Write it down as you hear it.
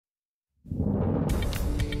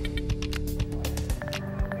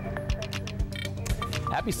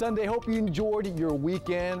Happy Sunday. Hope you enjoyed your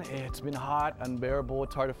weekend. It's been hot, unbearable.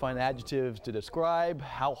 It's hard to find adjectives to describe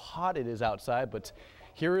how hot it is outside, but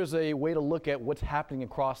here is a way to look at what's happening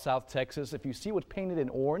across South Texas. If you see what's painted in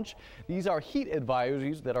orange, these are heat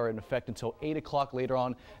advisories that are in effect until 8 o'clock later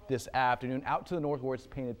on this afternoon. Out to the north where it's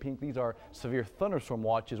painted pink, these are severe thunderstorm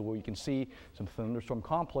watches where you can see some thunderstorm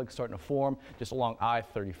complex starting to form just along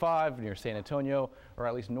I-35 near San Antonio, or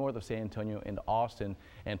at least north of San Antonio into Austin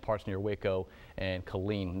and parts near Waco and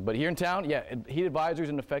Killeen. But here in town, yeah, heat advisories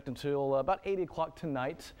in effect until about 8 o'clock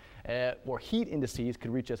tonight, where heat indices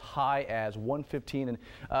could reach as high as 115. And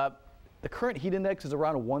the current heat index is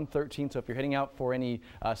around 113, so if you're heading out for any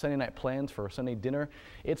Sunday night plans for Sunday dinner,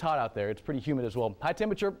 it's hot out there. It's pretty humid as well. High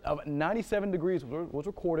temperature of 97 degrees was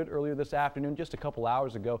recorded earlier this afternoon, just a couple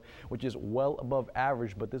hours ago, which is well above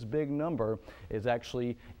average, but this big number is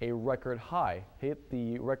actually a record high. Hit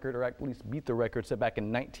the record, or at least beat the record set back in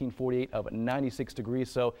 1948 of 96 degrees.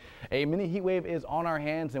 So a mini heat wave is on our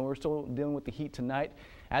hands, and we're still dealing with the heat tonight.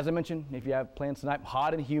 As I mentioned, if you have plans tonight,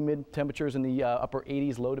 hot and humid, temperatures in the upper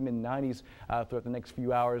 80s, low to mid 90s throughout the next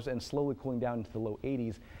few hours, and slowly cooling down into the low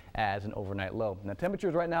 80s as an overnight low. Now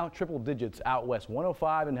temperatures right now, triple digits out west,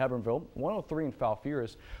 105 in Hebbronville, 103 in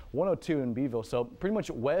Falfurrias, 102 in Beeville. So pretty much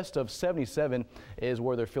west of 77 is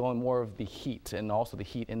where they're feeling more of the heat and also the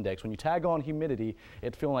heat index. When you tag on humidity,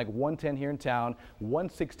 it's feeling like 110 here in town,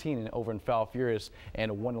 116 over in Falfurrias,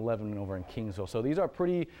 and 111 over in Kingsville. So these are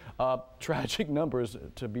pretty tragic numbers,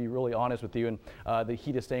 to be really honest with you, and the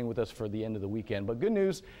heat is staying with us for the end of the weekend. But good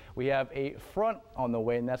news, we have a front on the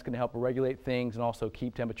way, and that's going to help regulate things and also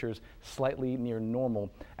keep temperatures slightly near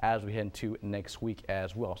normal as we head into next week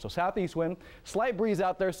as well. So southeast wind, slight breeze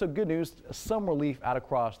out there, so good news, some relief out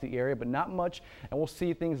across the area, but not much, and we'll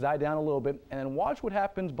see things die down a little bit. And then watch what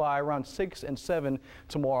happens by around 6 and 7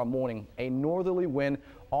 tomorrow morning. A northerly wind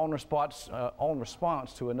all in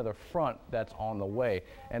response to another front that's on the way.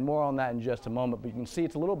 And more on that in just a moment. But you can see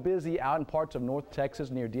it's a little busy out in parts of North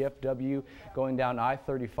Texas near DFW, going down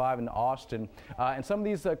I-35 into Austin. And some of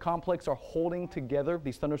these complexes are holding together.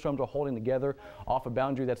 These thunderstorms are holding together off a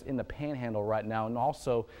boundary that's in the Panhandle right now. And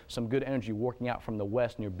also some good energy working out from the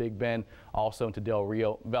west near Big Bend, also into Del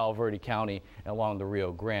Rio, Val Verde County, and along the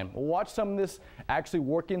Rio Grande. We'll watch some of this actually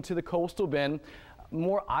work into the coastal bend.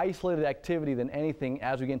 More isolated activity than anything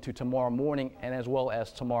as we get into tomorrow morning and as well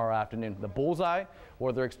as tomorrow afternoon. The bullseye,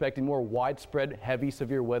 where they're expecting more widespread heavy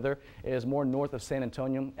severe weather, is more north of San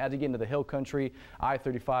Antonio as you get into the hill country,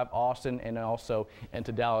 I-35, Austin, and also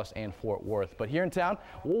into Dallas and Fort Worth. But here in town,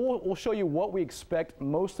 we'll show you what we expect.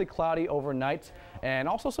 Mostly cloudy overnight and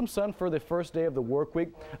also some sun for the first day of the work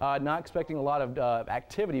week. Not expecting a lot of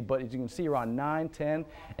activity, but as you can see, around 9, 10,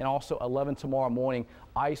 and also 11 tomorrow morning,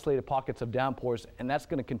 isolated pockets of downpours, and that's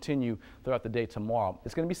going to continue throughout the day tomorrow.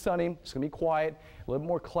 It's going to be sunny, it's going to be quiet, a little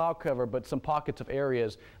more cloud cover, but some pockets of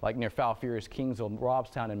areas like near Falfurrias, Kingsville,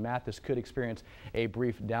 Robstown, and Mathis could experience a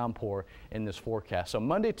brief downpour in this forecast. So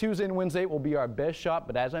Monday, Tuesday, and Wednesday will be our best shot,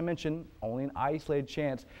 but as I mentioned, only an isolated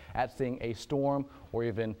chance at seeing a storm or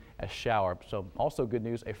even a shower. So also good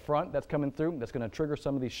news, a front that's coming through that's going to trigger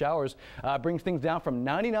some of these showers, brings things down from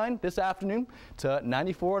 99 this afternoon to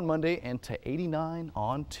 94 on Monday and to 89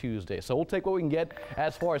 on Tuesday. So we'll take what we can get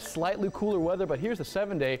as far as slightly cooler weather, but here's the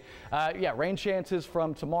 7-day. Yeah, rain chances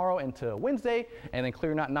from tomorrow into Wednesday, and then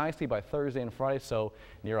clearing out nicely by Thursday and Friday. So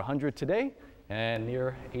near 100 today and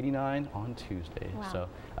near 89 on Tuesday. Wow.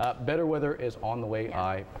 So better weather is on the way, yeah.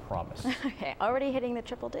 I promise. Okay, already hitting the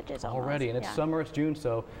triple digits almost. Already, and it's summer, it's June,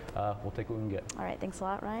 so we'll take what we can get. All right, thanks a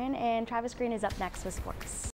lot, Ryan. And Travis Green is up next with sports.